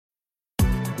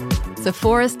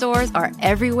Sephora stores are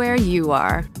everywhere you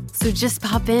are. So just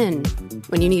pop in.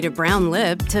 When you need a brown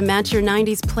lip to match your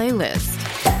 90s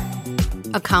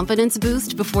playlist. A confidence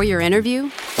boost before your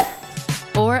interview?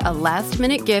 Or a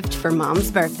last-minute gift for mom's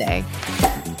birthday.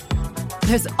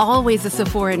 There's always a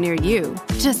Sephora near you.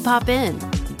 Just pop in.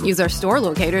 Use our store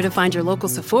locator to find your local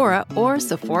Sephora or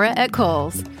Sephora at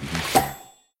Kohl's.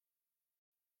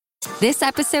 This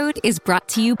episode is brought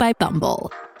to you by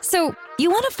Bumble. So,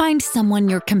 you want to find someone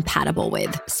you're compatible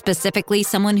with, specifically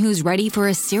someone who's ready for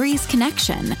a serious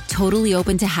connection, totally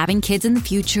open to having kids in the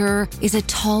future, is a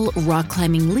tall,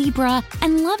 rock-climbing Libra,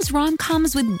 and loves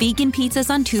rom-coms with vegan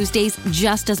pizzas on Tuesdays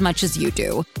just as much as you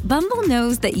do. Bumble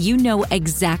knows that you know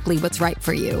exactly what's right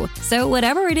for you. So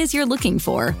whatever it is you're looking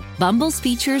for, Bumble's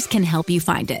features can help you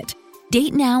find it.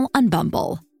 Date now on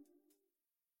Bumble.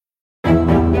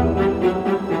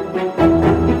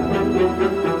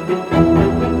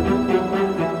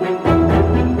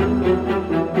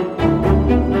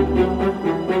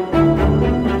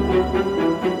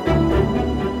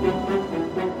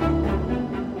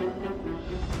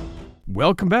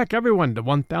 Welcome back, everyone, to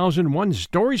 1001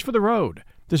 Stories for the Road.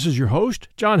 This is your host,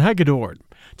 John Hagedorn.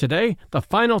 Today, the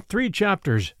final 3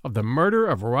 chapters of The Murder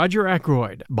of Roger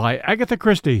Ackroyd by Agatha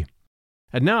Christie.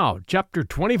 And now, Chapter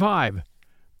 25,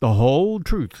 The Whole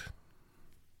Truth.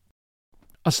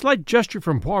 A slight gesture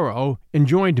from Poirot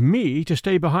enjoined me to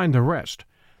stay behind the rest.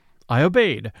 I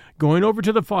obeyed, going over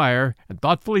to the fire and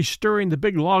thoughtfully stirring the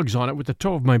big logs on it with the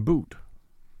toe of my boot.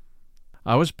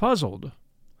 I was puzzled.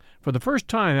 For the first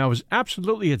time, I was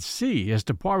absolutely at sea as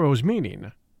to Poirot's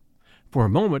meaning. For a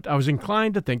moment, I was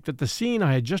inclined to think that the scene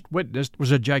I had just witnessed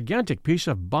was a gigantic piece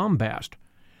of bombast,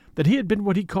 that he had been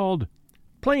what he called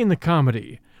playing the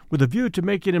comedy, with a view to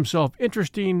making himself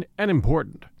interesting and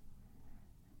important.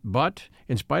 But,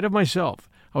 in spite of myself,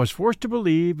 I was forced to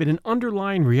believe in an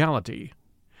underlying reality.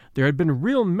 There had been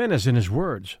real menace in his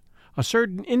words, a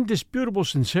certain indisputable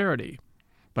sincerity,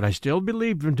 but I still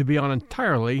believed him to be on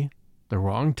entirely the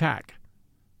wrong tack.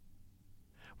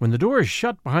 When the door is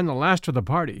shut behind the last of the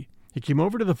party, he came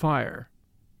over to the fire.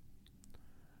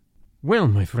 "Well,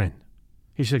 my friend,"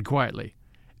 he said quietly,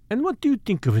 "and what do you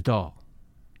think of it all?"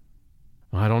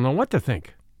 "I don't know what to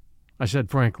think," I said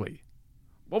frankly.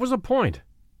 What was the point?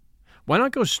 Why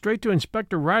not go straight to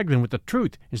Inspector Raglan with the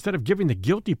truth instead of giving the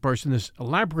guilty person this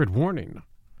elaborate warning?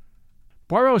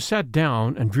 Poirot sat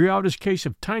down and drew out his case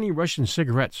of tiny Russian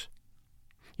cigarettes.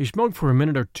 He smoked for a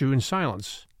minute or two in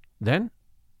silence. Then,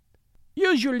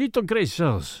 "Use your little gray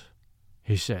cells,"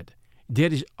 he said.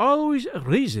 "There is always a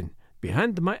reason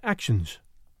behind my actions."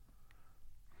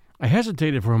 I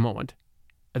hesitated for a moment,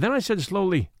 and then I said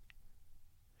slowly,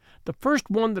 "The first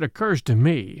one that occurs to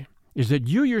me is that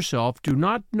you yourself do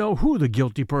not know who the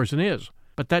guilty person is,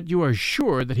 but that you are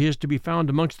sure that he is to be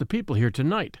found amongst the people here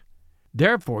tonight.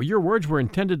 Therefore, your words were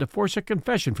intended to force a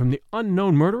confession from the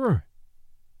unknown murderer?"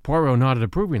 Poirot nodded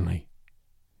approvingly.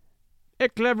 "A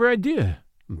clever idea,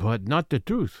 but not the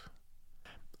truth.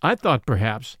 I thought,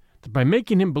 perhaps, that by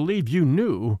making him believe you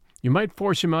knew, you might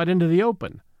force him out into the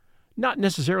open, not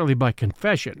necessarily by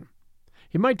confession.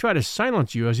 He might try to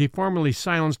silence you as he formerly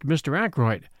silenced Mr.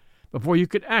 Ackroyd, before you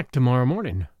could act tomorrow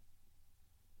morning."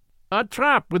 "A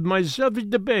trap with my selfish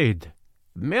debate.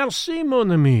 Merci, mon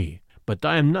ami, but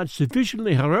I am not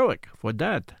sufficiently heroic for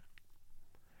that."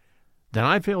 "Then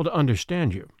I fail to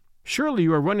understand you. Surely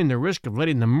you are running the risk of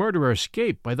letting the murderer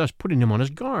escape by thus putting him on his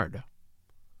guard."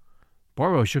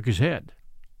 Poirot shook his head.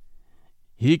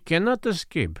 "He cannot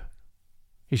escape,"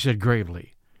 he said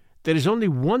gravely. "There is only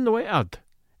one way out,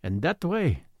 and that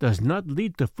way does not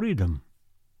lead to freedom."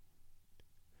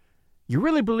 "You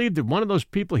really believe that one of those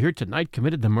people here tonight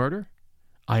committed the murder?"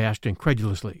 I asked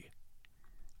incredulously.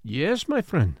 "Yes, my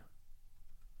friend."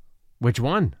 "Which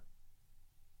one?"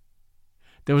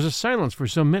 There was a silence for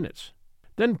some minutes.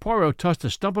 Then Poirot tossed the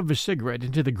stump of his cigarette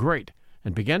into the grate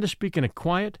and began to speak in a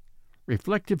quiet,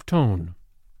 reflective tone.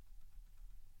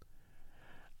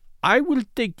 "I will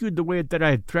take you the way that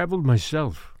I have traveled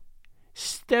myself.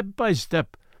 Step by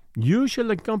step, you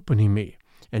shall accompany me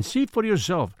and see for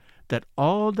yourself that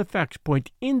all the facts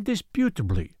point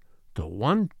indisputably to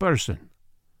one person.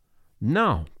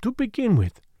 Now, to begin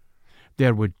with,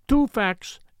 there were 2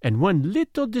 facts and one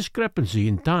little discrepancy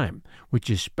in time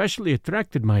which especially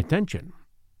attracted my attention.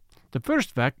 The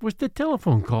first fact was the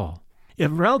telephone call. If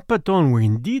Ralph Patton were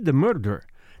indeed the murderer,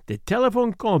 the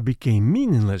telephone call became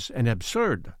meaningless and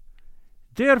absurd.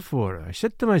 Therefore, I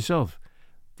said to myself,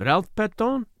 Ralph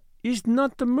Patton is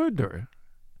not the murderer.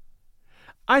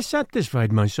 I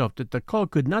satisfied myself that the call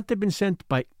could not have been sent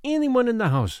by anyone in the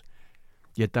house,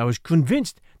 yet I was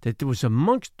convinced that it was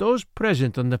amongst those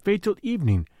present on the fatal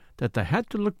evening that I had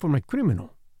to look for my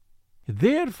criminal.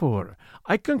 Therefore,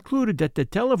 I concluded that the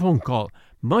telephone call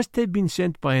must have been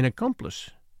sent by an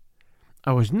accomplice.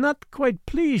 I was not quite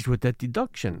pleased with that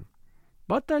deduction,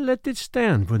 but I let it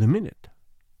stand for the minute.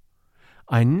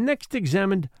 I next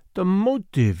examined the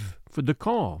motive for the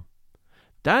call.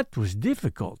 That was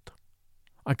difficult.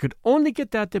 I could only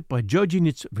get at it by judging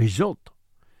its result,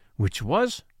 which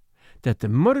was that the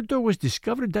murder was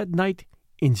discovered that night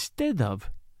instead of,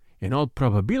 in all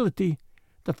probability,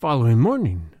 the following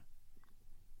morning.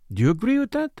 Do you agree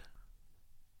with that?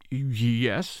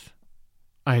 Yes,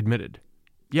 I admitted.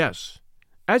 Yes,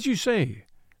 as you say,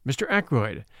 Mr.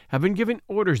 Ackroyd, having given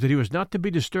orders that he was not to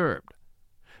be disturbed,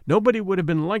 nobody would have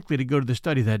been likely to go to the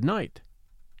study that night.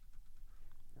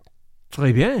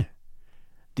 Très bien.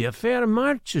 The affair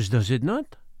marches, does it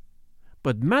not?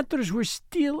 But matters were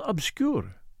still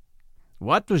obscure.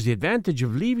 What was the advantage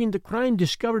of leaving the crime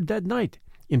discovered that night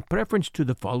in preference to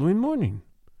the following morning?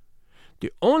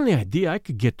 The only idea I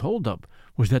could get hold of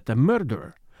was that the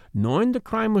murderer, knowing the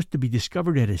crime was to be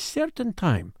discovered at a certain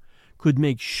time, could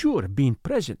make sure of being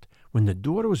present when the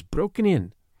door was broken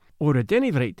in, or at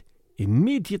any rate,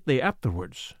 immediately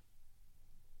afterwards.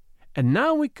 And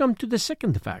now we come to the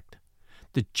second fact,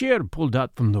 the chair pulled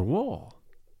out from the wall.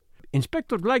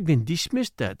 Inspector Glagden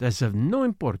dismissed that as of no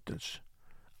importance.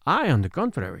 I, on the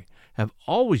contrary, have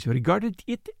always regarded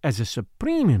it as of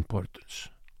supreme importance.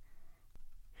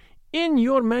 In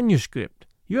your manuscript,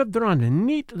 you have drawn a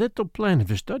neat little plan of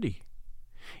the study.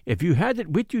 If you had it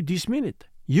with you this minute,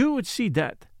 you would see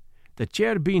that, the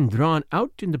chair being drawn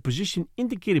out in the position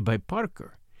indicated by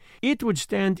Parker, it would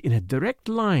stand in a direct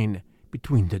line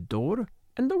between the door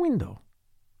and the window.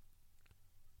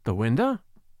 The window?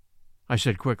 I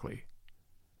said quickly.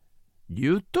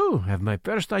 You, too, have my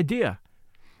first idea.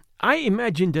 I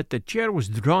imagined that the chair was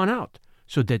drawn out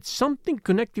so that something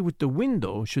connected with the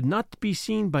window should not be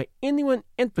seen by anyone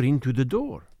entering through the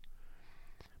door.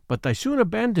 But I soon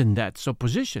abandoned that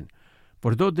supposition,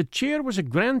 for though the chair was a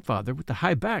grandfather with a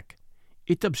high back,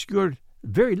 it obscured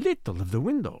very little of the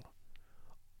window.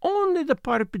 Only the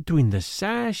part between the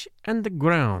sash and the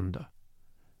ground.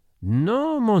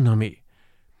 No, mon ami.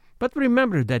 But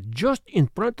remember that just in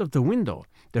front of the window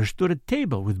there stood a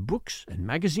table with books and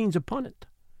magazines upon it.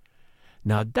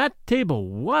 Now that table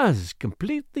was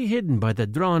completely hidden by the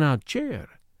drawn-out chair,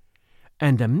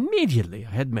 and immediately I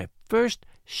had my first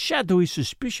shadowy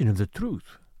suspicion of the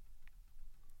truth.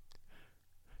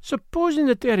 Supposing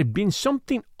that there had been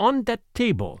something on that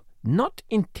table not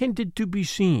intended to be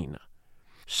seen,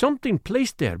 something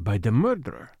placed there by the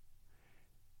murderer.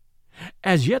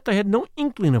 As yet I had no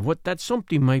inkling of what that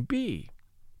something might be,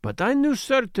 but I knew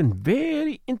certain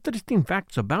very interesting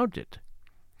facts about it.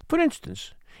 For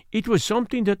instance, it was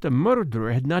something that the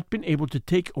murderer had not been able to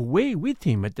take away with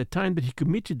him at the time that he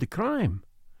committed the crime.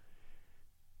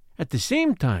 At the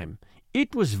same time,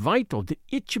 it was vital that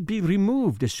it should be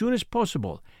removed as soon as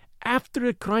possible after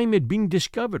the crime had been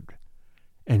discovered.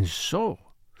 And so,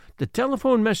 the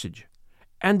telephone message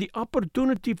and the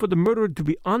opportunity for the murderer to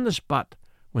be on the spot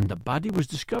when the body was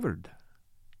discovered.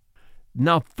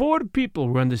 Now 4 people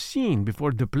were on the scene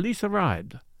before the police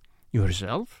arrived.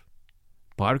 Yourself,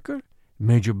 Parker,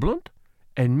 Major Blunt,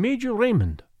 and Major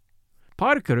Raymond.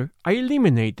 Parker I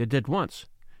eliminated at once,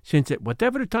 since at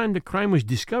whatever time the crime was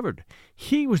discovered,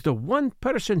 he was the one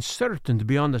person certain to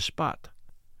be on the spot.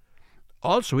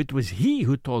 Also, it was he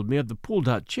who told me of the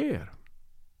pulled-out chair.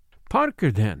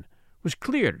 Parker, then, was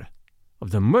cleared, of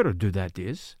the murder, that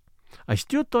is. I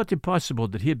still thought it possible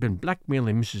that he had been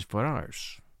blackmailing Mrs.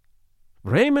 Ferrars.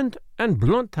 Raymond and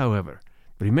Blunt, however,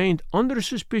 remained under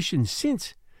suspicion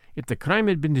since, if the crime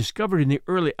had been discovered in the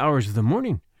early hours of the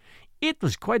morning, it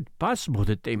was quite possible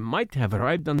that they might have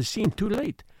arrived on the scene too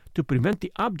late to prevent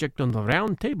the object on the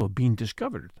round table being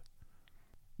discovered.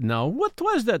 Now, what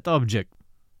was that object?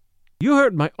 You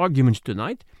heard my arguments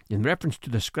tonight in reference to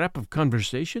the scrap of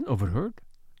conversation overheard.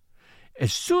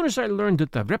 As soon as I learned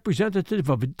that the representative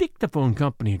of a dictaphone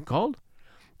company had called,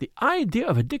 the idea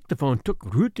of a dictaphone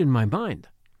took root in my mind.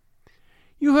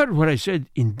 You heard what I said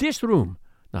in this room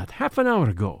not half an hour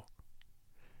ago.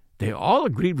 They all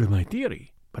agreed with my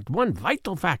theory, but one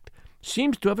vital fact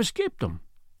seems to have escaped them.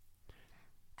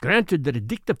 Granted that a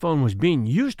dictaphone was being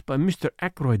used by Mr.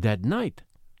 Ackroyd that night,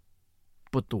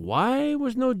 but why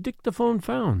was no dictaphone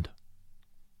found?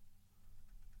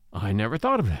 I never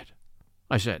thought of that,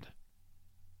 I said.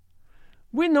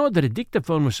 We know that a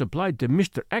dictaphone was supplied to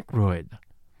Mr. Ackroyd,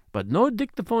 but no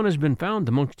dictaphone has been found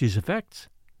amongst his effects.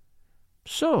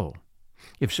 So,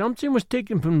 if something was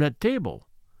taken from that table,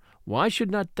 why should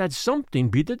not that something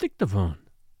be the dictaphone?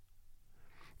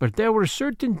 But there were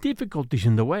certain difficulties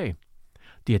in the way.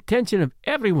 The attention of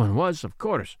everyone was, of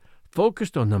course,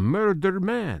 focused on the murdered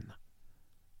man.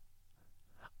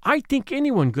 I think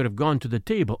anyone could have gone to the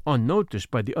table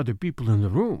unnoticed by the other people in the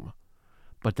room.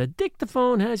 But the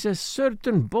dictaphone has a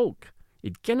certain bulk.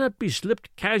 It cannot be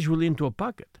slipped casually into a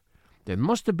pocket. There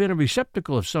must have been a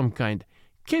receptacle of some kind,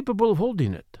 capable of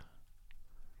holding it.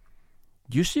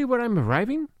 Do you see where I'm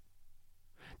arriving?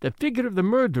 The figure of the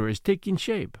murderer is taking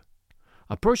shape.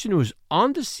 A person who is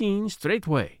on the scene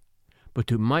straightway, but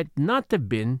who might not have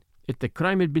been if the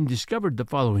crime had been discovered the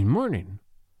following morning.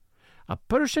 A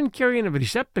person carrying a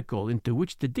receptacle into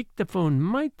which the dictaphone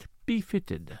might be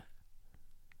fitted.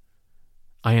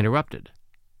 I interrupted.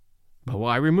 But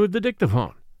why remove the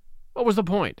dictaphone? What was the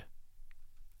point?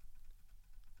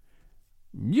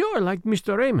 You're like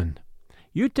Mr. Raymond.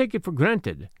 You take it for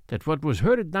granted that what was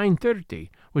heard at 9:30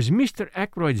 was Mr.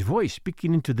 Ackroyd's voice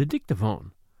speaking into the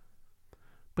dictaphone.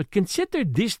 But consider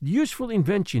this useful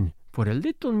invention for a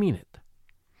little minute.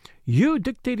 You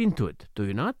dictate into it, do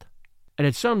you not? And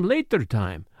at some later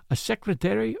time, a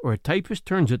secretary or a typist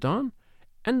turns it on,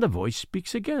 and the voice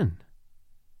speaks again.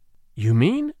 You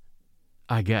mean?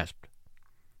 I gasped.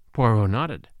 Poirot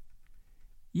nodded.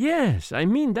 Yes, I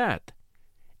mean that.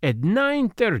 At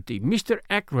 9:30, Mr.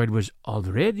 Ackroyd was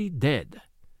already dead.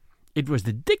 It was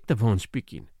the dictaphone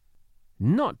speaking,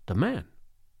 not the man.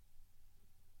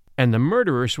 And the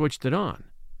murderer switched it on.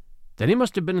 Then he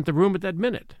must have been in the room at that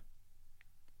minute.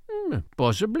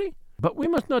 Possibly, but we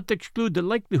must not exclude the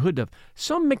likelihood of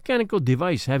some mechanical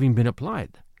device having been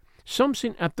applied,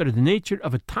 something after the nature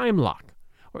of a time lock,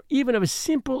 or even of a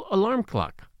simple alarm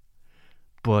clock.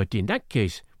 But in that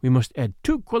case, we must add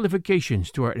two qualifications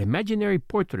to our imaginary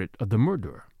portrait of the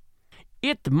murderer.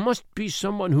 It must be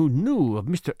someone who knew of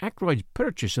Mr. Ackroyd's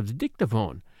purchase of the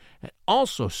dictaphone, and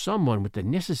also someone with the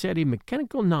necessary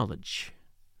mechanical knowledge.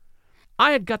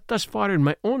 I had got thus far in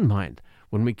my own mind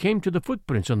when we came to the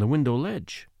footprints on the window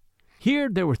ledge. Here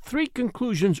there were three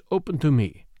conclusions open to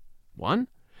me. One,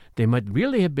 they might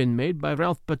really have been made by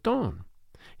Ralph Patton.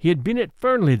 He had been at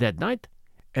Fernley that night,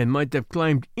 and might have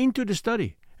climbed into the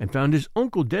study and found his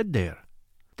uncle dead there.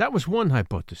 That was one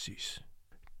hypothesis.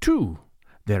 Two,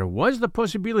 there was the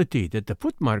possibility that the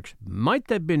footmarks might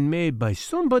have been made by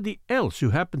somebody else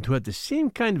who happened to have the same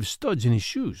kind of studs in his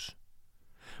shoes.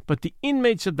 But the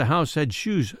inmates of the house had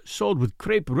shoes soled with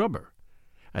crepe rubber,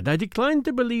 and I declined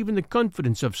to believe in the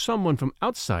confidence of someone from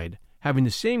outside having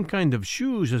the same kind of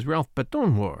shoes as Ralph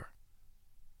Patton wore.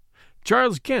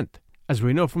 Charles Kent, as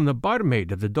we know from the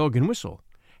barmaid of the Dog and Whistle,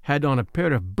 had on a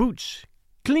pair of boots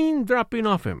clean dropping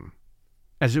off him,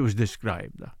 as it was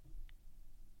described.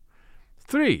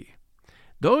 3.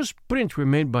 Those prints were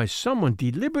made by someone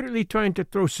deliberately trying to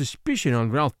throw suspicion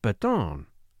on Ralph Patton.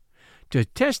 To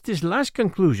test this last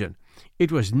conclusion,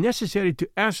 it was necessary to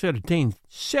ascertain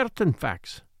certain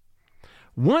facts.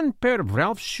 One pair of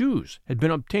Ralph's shoes had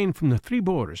been obtained from the Three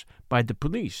Boars by the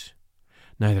police.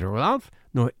 Neither Ralph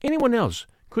nor anyone else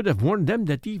could have worn them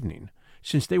that evening,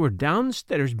 since they were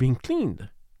downstairs being cleaned.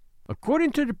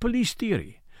 According to the police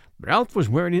theory, Ralph was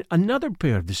wearing another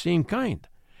pair of the same kind,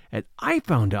 and I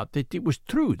found out that it was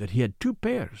true that he had two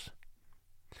pairs.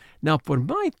 Now, for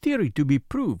my theory to be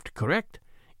proved correct,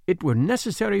 it were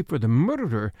necessary for the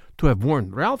murderer to have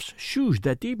worn Ralph's shoes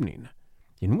that evening,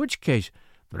 in which case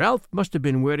Ralph must have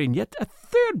been wearing yet a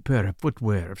third pair of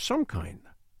footwear of some kind.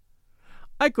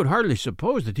 I could hardly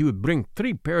suppose that he would bring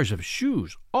 3 pairs of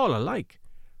shoes, all alike.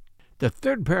 The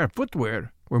third pair of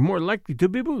footwear were more likely to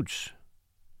be boots.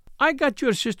 I got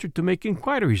your sister to make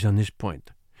inquiries on this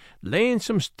point, laying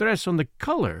some stress on the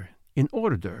color in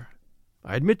order,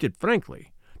 I admit it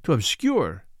frankly, to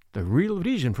obscure the real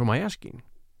reason for my asking.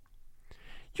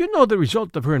 You know the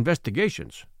result of her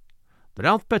investigations.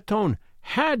 Ralph Patton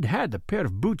had a pair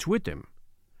of boots with him.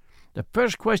 The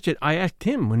first question I asked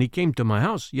him when he came to my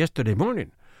house yesterday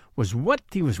morning was what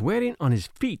he was wearing on his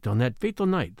feet on that fatal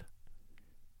night.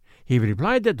 He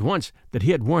replied at once that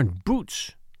he had worn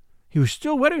boots. He was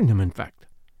still wearing them, in fact,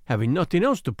 having nothing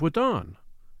else to put on.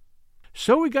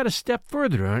 So we got a step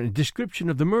further on a description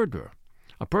of the murderer,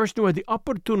 a person who had the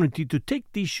opportunity to take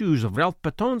these shoes of Ralph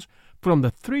Patton's from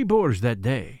the Three Boars that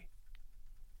day.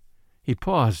 He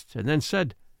paused and then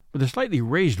said, with a slightly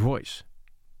raised voice,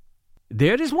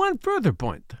 "There is one further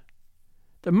point.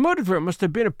 The murderer must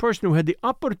have been a person who had the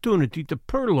opportunity to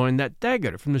purloin that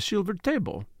dagger from the silver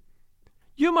table.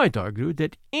 You might argue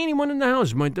that anyone in the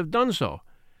house might have done so,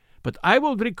 but I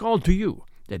will recall to you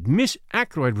that Miss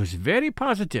Ackroyd was very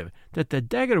positive that the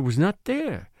dagger was not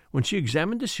there when she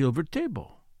examined the silver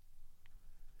table."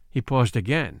 He paused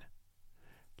again.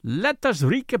 "Let us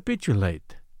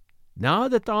recapitulate, now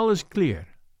that all is clear.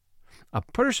 A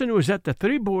person who was at the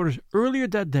Three Boars earlier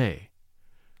that day.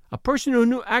 A person who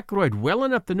knew Ackroyd well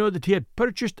enough to know that he had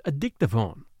purchased a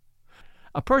dictaphone.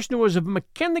 A person who was of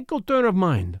mechanical turn of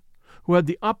mind, who had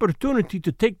the opportunity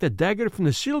to take the dagger from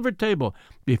the silver table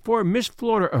before Miss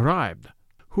Flora arrived,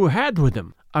 who had with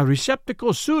him a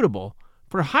receptacle suitable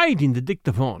for hiding the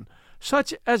dictaphone,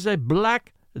 such as a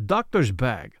black doctor's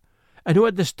bag, and who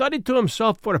had the study to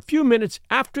himself for a few minutes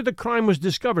after the crime was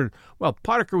discovered while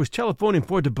Parker was telephoning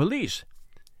for the police.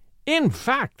 In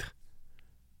fact,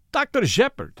 Dr.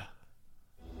 Shepard.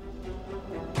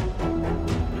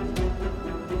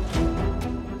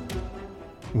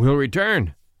 We'll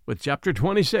return with Chapter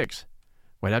 26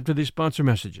 right after these sponsor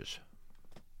messages.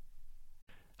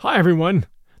 Hi, everyone.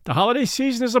 The holiday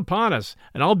season is upon us,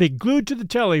 and I'll be glued to the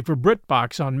telly for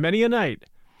BritBox on many a night.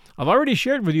 I've already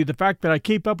shared with you the fact that I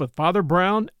keep up with Father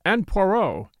Brown and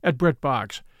Poirot at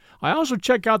BritBox. I also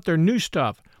check out their new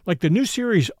stuff, like the new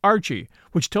series Archie,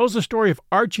 which tells the story of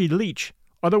Archie Leach,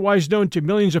 otherwise known to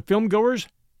millions of filmgoers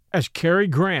as Cary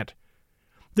Grant.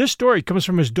 This story comes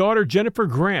from his daughter Jennifer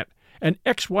Grant and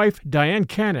ex-wife Diane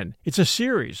Cannon. It's a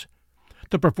series.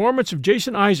 The performance of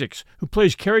Jason Isaacs, who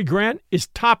plays Cary Grant, is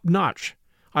top-notch.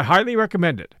 I highly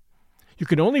recommend it. You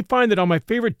can only find it on my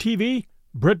favorite TV,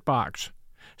 BritBox.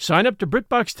 Sign up to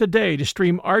BritBox today to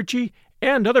stream Archie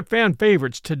and other fan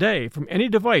favorites today from any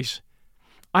device.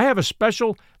 I have a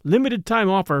special limited-time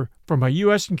offer for my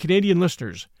U.S. and Canadian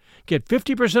listeners. Get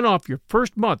 50% off your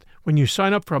first month when you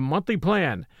sign up for a monthly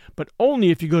plan, but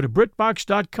only if you go to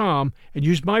BritBox.com and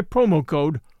use my promo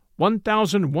code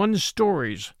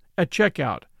 1001stories at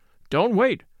checkout. Don't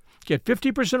wait. Get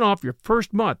 50% off your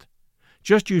first month.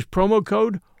 Just use promo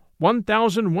code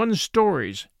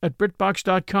 1001stories at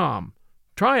BritBox.com.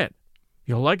 Try it.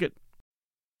 You'll like it.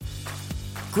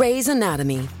 Grey's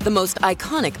Anatomy, the most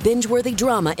iconic binge-worthy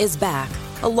drama, is back,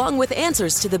 along with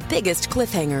answers to the biggest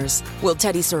cliffhangers. Will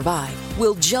Teddy survive?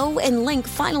 Will Joe and Link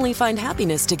finally find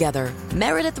happiness together?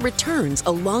 Meredith returns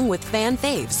along with fan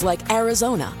faves like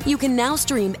Arizona. You can now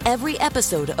stream every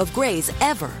episode of Grey's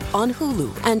ever on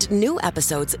Hulu, and new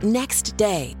episodes next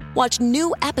day. Watch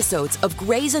new episodes of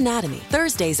Grey's Anatomy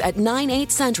Thursdays at 9/8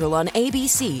 Central on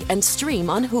ABC and stream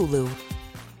on Hulu.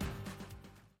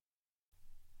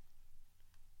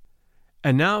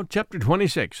 And now, Chapter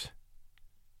 26,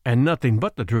 and nothing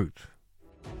but the truth.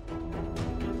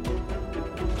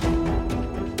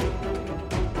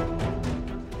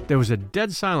 There was a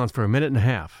dead silence for a minute and a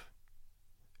half,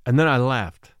 and then I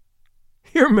laughed.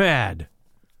 "You're mad,"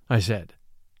 I said.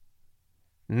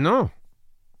 "No,"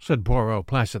 said Poirot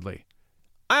placidly.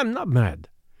 "I am not mad.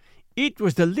 It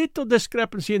was the little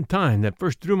discrepancy in time that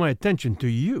first drew my attention to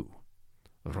you,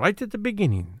 right at the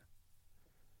beginning."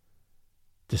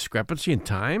 "Discrepancy in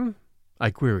time?" I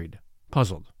queried,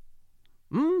 puzzled.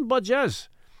 "But yes.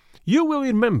 You will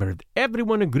remember that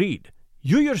everyone agreed,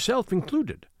 you yourself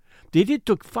included, that it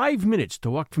took 5 minutes to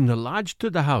walk from the lodge to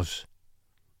the house.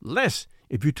 Less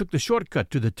if you took the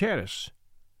shortcut to the terrace.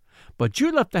 But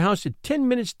you left the house at 10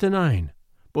 minutes to 9,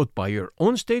 both by your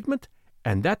own statement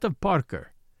and that of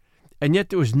Parker. And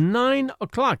yet it was 9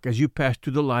 o'clock as you passed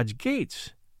through the lodge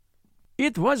gates.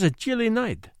 It was a chilly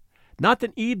night. Not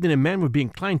an evening a man would be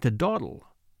inclined to dawdle.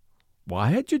 Why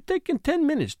had you taken 10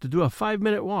 minutes to do a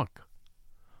 5-minute walk?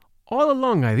 All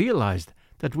along I realized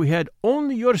that we had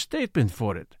only your statement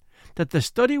for it, that the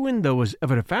study window was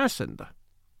ever fastened.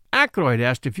 Ackroyd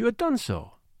asked if you had done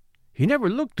so. He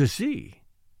never looked to see.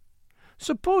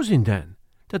 Supposing, then,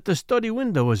 that the study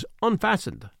window was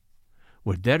unfastened,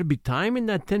 would there be time in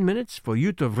that 10 minutes for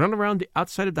you to run around the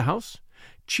outside of the house,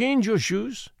 change your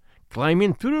shoes, climb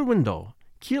in through the window,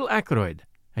 kill Ackroyd,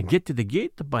 and get to the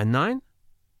gate by 9?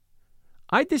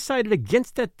 I decided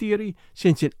against that theory,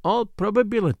 since in all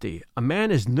probability a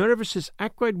man as nervous as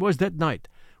Ackroyd was that night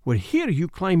would hear you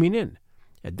climbing in,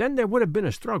 and then there would have been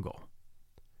a struggle.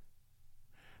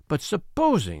 But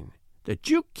supposing that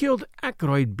you killed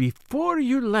Ackroyd before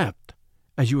you left,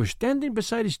 as you were standing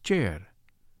beside his chair,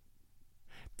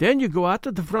 then you go out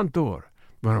to the front door,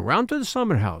 run around to the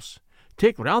summer house,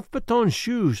 take Ralph Baton's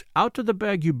shoes out of the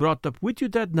bag you brought up with you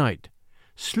that night,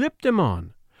 slip them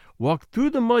on, walk through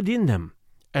the mud in them,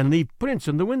 and leave prints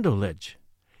on the window ledge.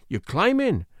 You climb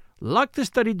in, lock the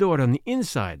study door on the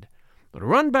inside,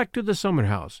 run back to the summer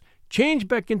house, change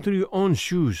back into your own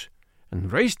shoes,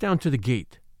 and race down to the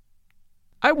gate.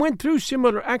 I went through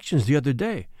similar actions the other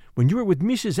day when you were with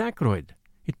Mrs. Ackroyd.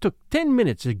 It took 10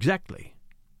 minutes exactly.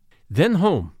 Then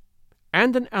home,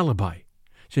 and an alibi,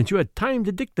 since you had timed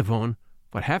the dictaphone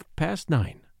for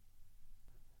 9:30.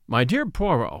 "My dear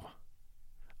Poirot,"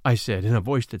 I said in a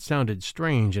voice that sounded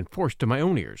strange and forced to my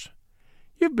own ears,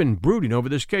 "you've been brooding over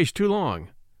this case too long.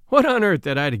 What on earth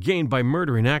had I to gain by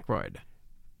murdering Ackroyd?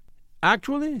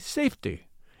 Actually, safety.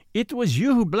 It was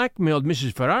you who blackmailed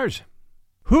Mrs. Ferrars.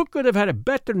 Who could have had a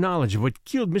better knowledge of what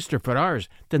killed Mr. Ferrars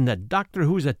than the doctor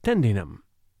who was attending him?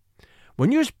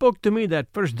 When you spoke to me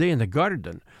that first day in the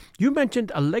garden, you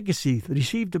mentioned a legacy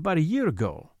received about a year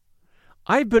ago.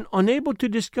 I've been unable to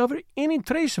discover any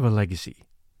trace of a legacy.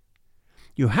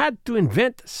 You had to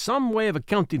invent some way of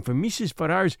accounting for Mrs.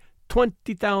 Ferrars'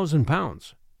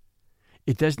 £20,000.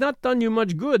 It has not done you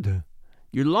much good.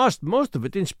 You lost most of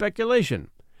it in speculation.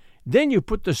 Then you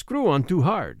put the screw on too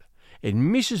hard,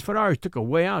 and Mrs. Ferrars took a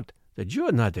way out that you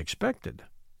had not expected.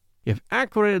 If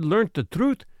Ackroyd had learnt the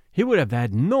truth, he would have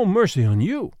had no mercy on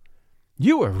you.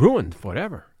 You were ruined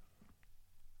forever.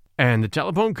 And the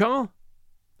telephone call?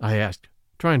 I asked,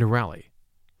 trying to rally.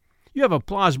 You have a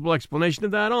plausible explanation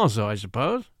of that also, I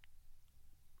suppose?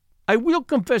 I will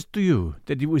confess to you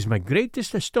that it was my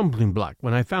greatest stumbling block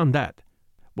when I found that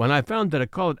a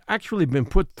call had actually been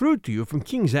put through to you from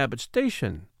King's Abbot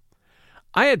Station.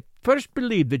 I had first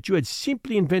believed that you had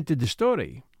simply invented the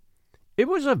story. It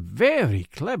was a very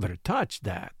clever touch,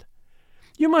 that.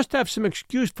 You must have some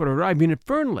excuse for arriving at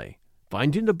Fernley,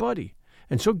 finding the body,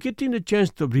 and so getting the chance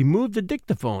to remove the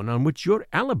dictaphone on which your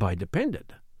alibi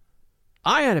depended.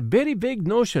 I had a very vague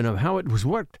notion of how it was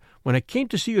worked when I came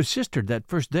to see your sister that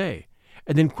first day,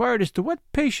 and inquired as to what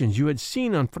patients you had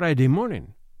seen on Friday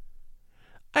morning.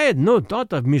 I had no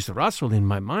thought of Miss Russell in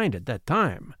my mind at that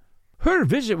time. Her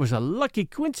visit was a lucky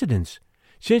coincidence,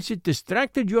 since it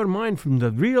distracted your mind from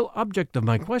the real object of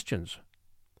my questions.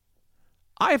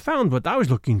 I found what I was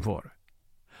looking for.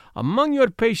 Among your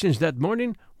patients that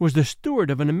morning was the steward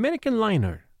of an American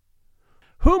liner.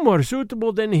 Who more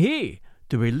suitable than he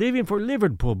to be leaving for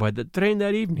Liverpool by the train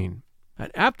that evening,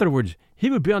 and afterwards he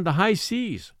would be on the high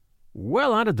seas,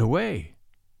 well out of the way.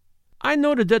 I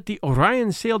noted that the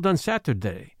Orion sailed on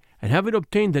Saturday, and having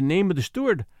obtained the name of the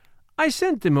steward, I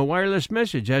sent him a wireless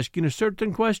message asking a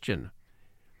certain question.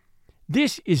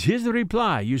 This is his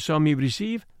reply you saw me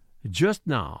receive just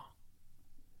now.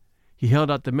 He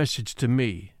held out the message to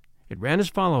me. It ran as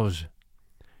follows.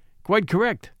 Quite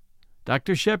correct.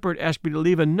 Dr. Shepard asked me to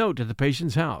leave a note at the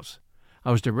patient's house.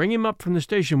 I was to ring him up from the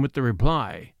station with the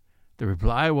reply. The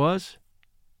reply was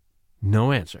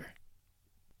no answer.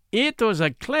 It was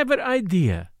a clever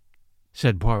idea,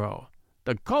 said Poirot.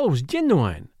 The call was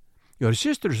genuine. Your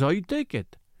sister saw you take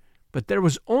it. But there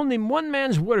was only one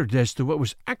man's word as to what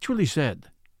was actually said.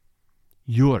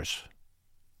 Yours.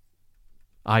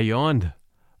 I yawned.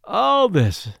 All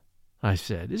this, I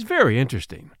said, is very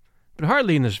interesting, but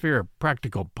hardly in the sphere of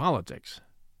practical politics.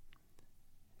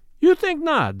 You think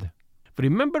not? But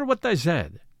remember what I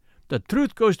said. The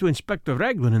truth goes to Inspector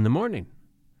Raglan in the morning.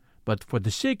 But for the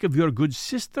sake of your good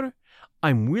sister,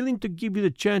 I'm willing to give you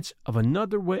the chance of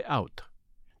another way out.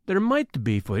 There might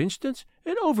be, for instance,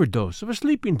 an overdose of a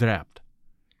sleeping draught.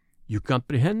 You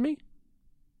comprehend me?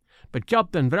 But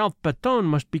Captain Ralph Patton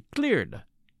must be cleared.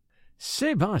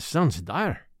 C'est va, sounds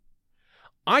dire.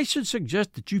 I should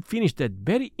suggest that you finish that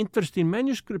very interesting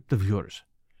manuscript of yours,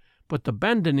 but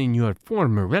abandoning your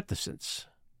former reticence.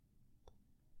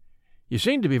 You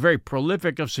seem to be very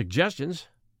prolific of suggestions,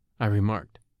 I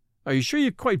remarked. Are you sure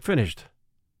you've quite finished?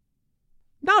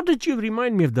 Now that you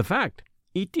remind me of the fact,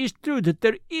 it is true that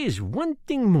there is one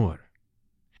thing more.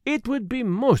 It would be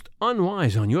most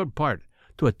unwise on your part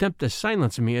to attempt to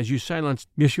silence me as you silenced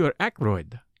Monsieur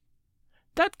Ackroyd.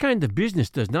 That kind of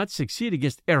business does not succeed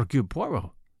against Hercule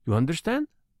Poirot. You understand?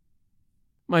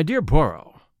 My dear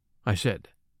Poirot, I said,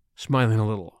 smiling a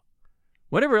little,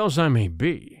 whatever else I may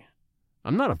be,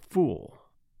 I'm not a fool.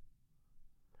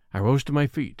 I rose to my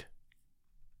feet.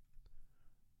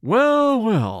 Well,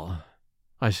 well,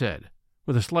 I said,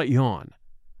 with a slight yawn,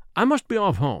 I must be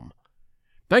off home.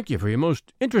 Thank you for your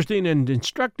most interesting and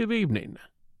instructive evening.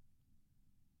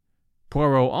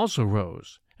 Poirot also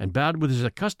rose and bowed with his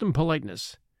accustomed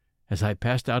politeness as I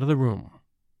passed out of the room.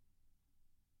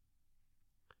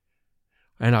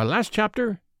 And our last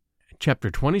chapter,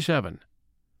 Chapter 27,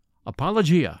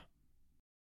 Apologia.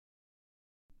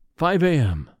 5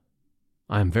 a.m.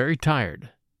 I am very tired,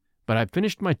 but I've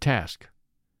finished my task.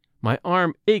 My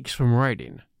arm aches from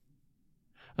writing.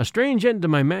 A strange end to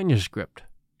my manuscript.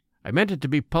 I meant it to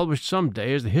be published some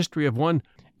day as the history of one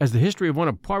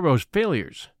of Poirot's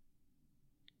failures.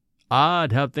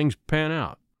 Odd how things pan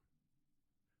out.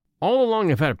 All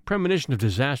along I've had a premonition of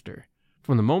disaster,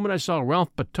 from the moment I saw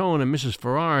Ralph Patton and Mrs.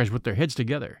 Ferrars with their heads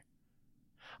together.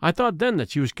 I thought then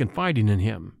that she was confiding in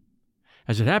him.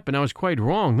 As it happened, I was quite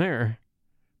wrong there.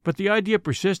 But the idea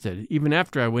persisted, even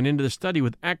after I went into the study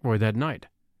with Ackroyd that night,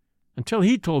 until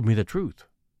he told me the truth.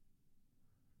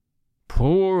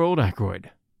 Poor old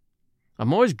Ackroyd.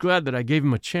 I'm always glad that I gave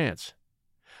him a chance.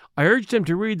 I urged him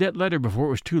to read that letter before it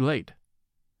was too late.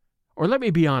 Or let me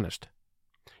be honest.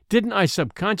 Didn't I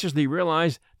subconsciously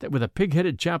realize that with a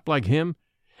pig-headed chap like him,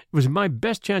 it was my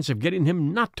best chance of getting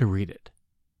him not to read it?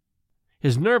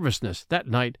 His nervousness that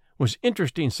night was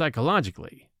interesting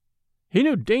psychologically. He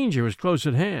knew danger was close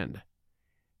at hand,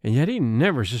 and yet he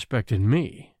never suspected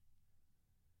me.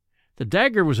 The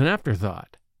dagger was an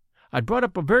afterthought. I'd brought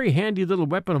up a very handy little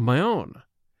weapon of my own,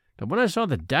 but when I saw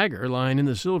the dagger lying in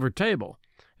the silver table,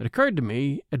 it occurred to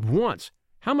me at once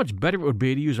how much better it would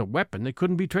be to use a weapon that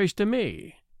couldn't be traced to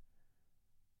me.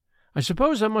 I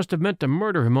suppose I must have meant to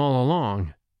murder him all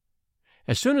along.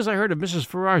 As soon as I heard of Mrs.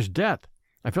 Farrar's death,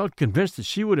 I felt convinced that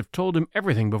she would have told him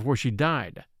everything before she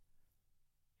died.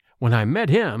 When I met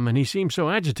him, and he seemed so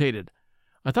agitated,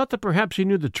 I thought that perhaps he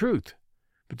knew the truth,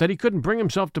 but that he couldn't bring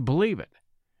himself to believe it,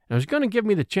 and was going to give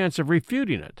me the chance of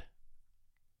refuting it.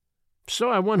 So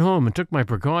I went home and took my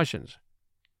precautions.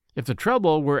 If the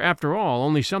trouble were, after all,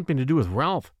 only something to do with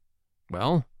Ralph,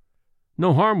 well,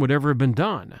 no harm would ever have been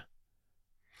done.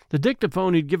 The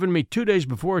dictaphone he'd given me 2 days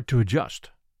before to adjust.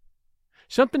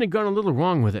 Something had gone a little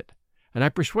wrong with it, and I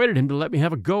persuaded him to let me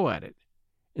have a go at it,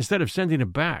 instead of sending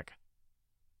it back.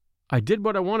 I did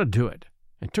what I wanted to it,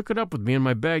 and took it up with me in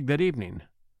my bag that evening.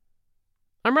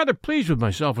 I'm rather pleased with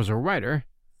myself as a writer.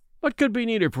 What could be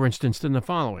neater, for instance, than the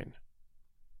following?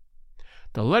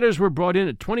 The letters were brought in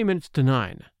at 20 minutes to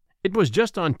 9. It was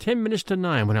just on 10 minutes to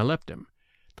 9 when I left him,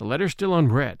 the letters still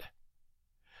unread.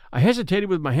 I hesitated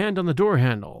with my hand on the door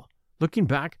handle, looking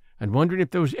back and wondering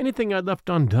if there was anything I'd left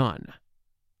undone.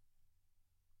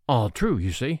 All true,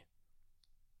 you see.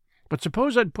 But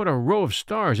suppose I'd put a row of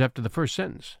stars after the first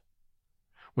sentence.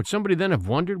 Would somebody then have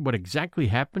wondered what exactly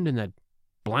happened in that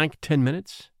blank 10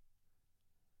 minutes?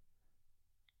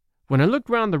 When I looked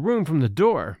round the room from the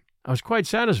door, I was quite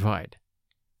satisfied.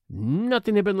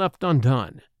 Nothing had been left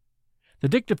undone. The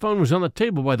dictaphone was on the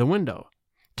table by the window,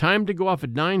 timed to go off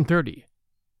at 9:30.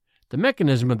 The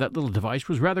mechanism of that little device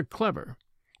was rather clever,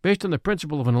 based on the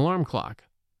principle of an alarm clock,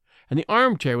 and the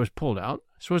armchair was pulled out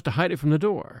so as to hide it from the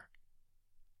door.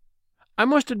 I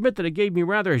must admit that it gave me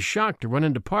rather a shock to run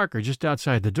into Parker just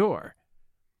outside the door.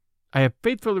 I have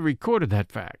faithfully recorded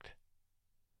that fact.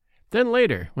 Then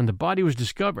later, when the body was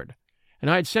discovered, and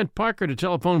I had sent Parker to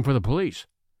telephone for the police,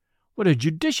 what a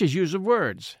judicious use of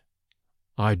words!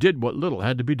 I did what little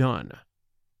had to be done.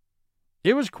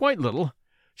 It was quite little,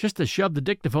 just to shove the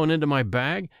dictaphone into my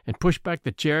bag and push back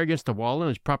the chair against the wall in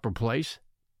its proper place.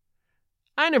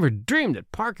 I never dreamed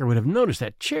that Parker would have noticed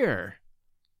that chair.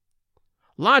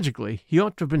 Logically, he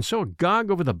ought to have been so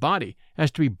agog over the body as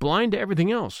to be blind to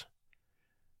everything else.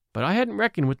 But I hadn't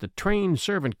reckoned with the trained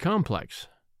servant complex.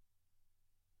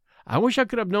 I wish I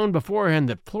could have known beforehand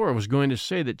that Flora was going to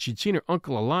say that she'd seen her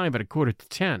uncle alive at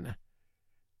 9:45.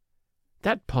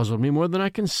 That puzzled me more than I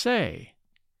can say.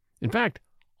 In fact,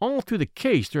 all through the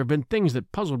case there have been things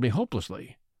that puzzled me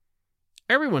hopelessly.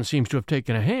 Everyone seems to have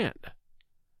taken a hand.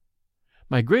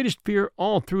 My greatest fear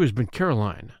all through has been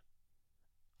Caroline.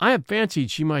 I have fancied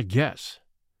she might guess.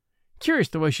 Curious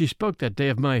the way she spoke that day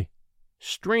of my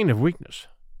strain of weakness.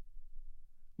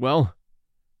 Well,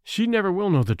 she never will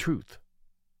know the truth.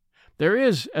 There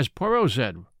is, as Poirot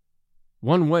said,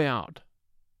 one way out.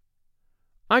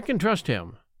 I can trust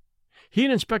him. He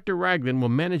and Inspector Raglan will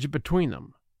manage it between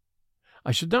them.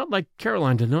 I should not like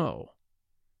Caroline to know.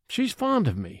 She's fond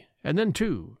of me, and then,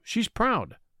 too, she's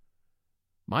proud.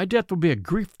 My death will be a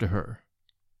grief to her.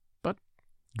 But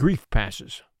grief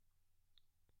passes.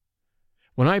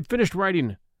 When I have finished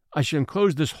writing, I shall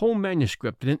enclose this whole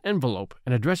manuscript in an envelope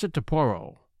and address it to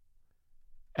Poirot.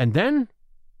 And then,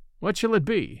 what shall it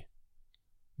be?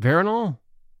 Veronal?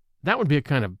 That would be a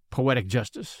kind of poetic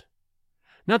justice.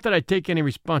 Not that I take any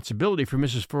responsibility for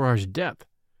Mrs. Farrar's death.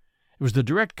 It was the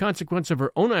direct consequence of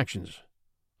her own actions.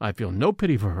 I feel no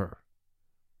pity for her.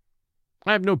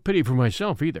 I have no pity for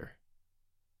myself either.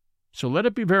 So let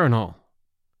it be Veronal.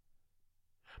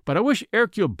 But I wish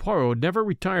Hercule Poirot never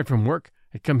retired from work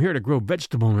and come here to grow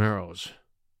vegetable marrows.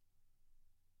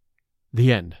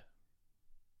 The end.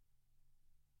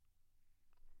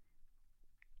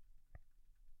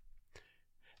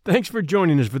 Thanks for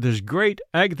joining us for this great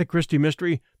Agatha Christie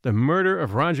mystery, The Murder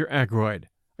of Roger Ackroyd.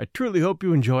 I truly hope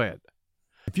you enjoy it.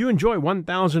 If you enjoy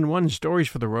 1001 Stories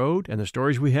for the Road and the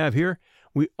stories we have here,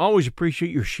 we always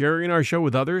appreciate your sharing our show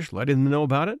with others, letting them know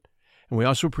about it, and we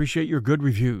also appreciate your good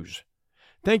reviews.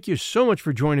 Thank you so much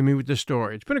for joining me with this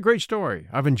story. It's been a great story.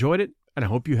 I've enjoyed it, and I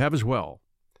hope you have as well.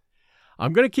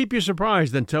 I'm going to keep you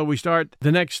surprised until we start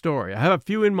the next story. I have a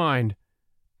few in mind,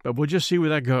 but we'll just see where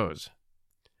that goes.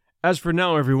 As for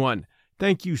now, everyone,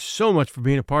 thank you so much for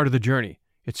being a part of the journey.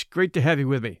 It's great to have you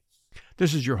with me.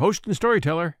 This is your host and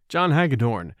storyteller, John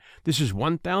Hagedorn. This is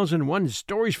 1001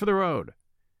 Stories for the Road.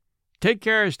 Take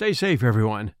care, stay safe,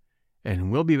 everyone,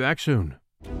 and we'll be back soon.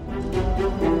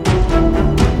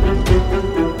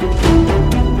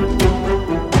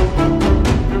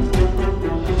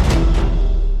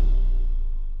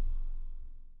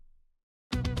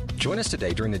 Join us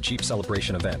today during the Jeep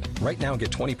Celebration event. Right now, get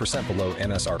 20% below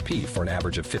MSRP for an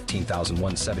average of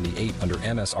 $15,178 under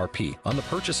MSRP on the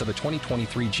purchase of a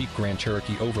 2023 Jeep Grand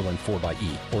Cherokee Overland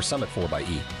 4xE or Summit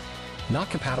 4xE. Not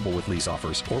compatible with lease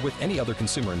offers or with any other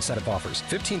consumer incentive offers.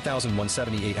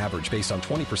 $15,178 average based on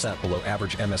 20% below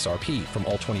average MSRP from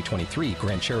all 2023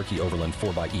 Grand Cherokee Overland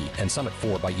 4xE and Summit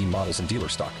 4xE models in dealer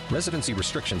stock. Residency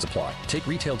restrictions apply. Take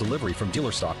retail delivery from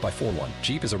dealer stock by 4/1.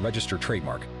 Jeep is a registered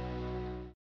trademark.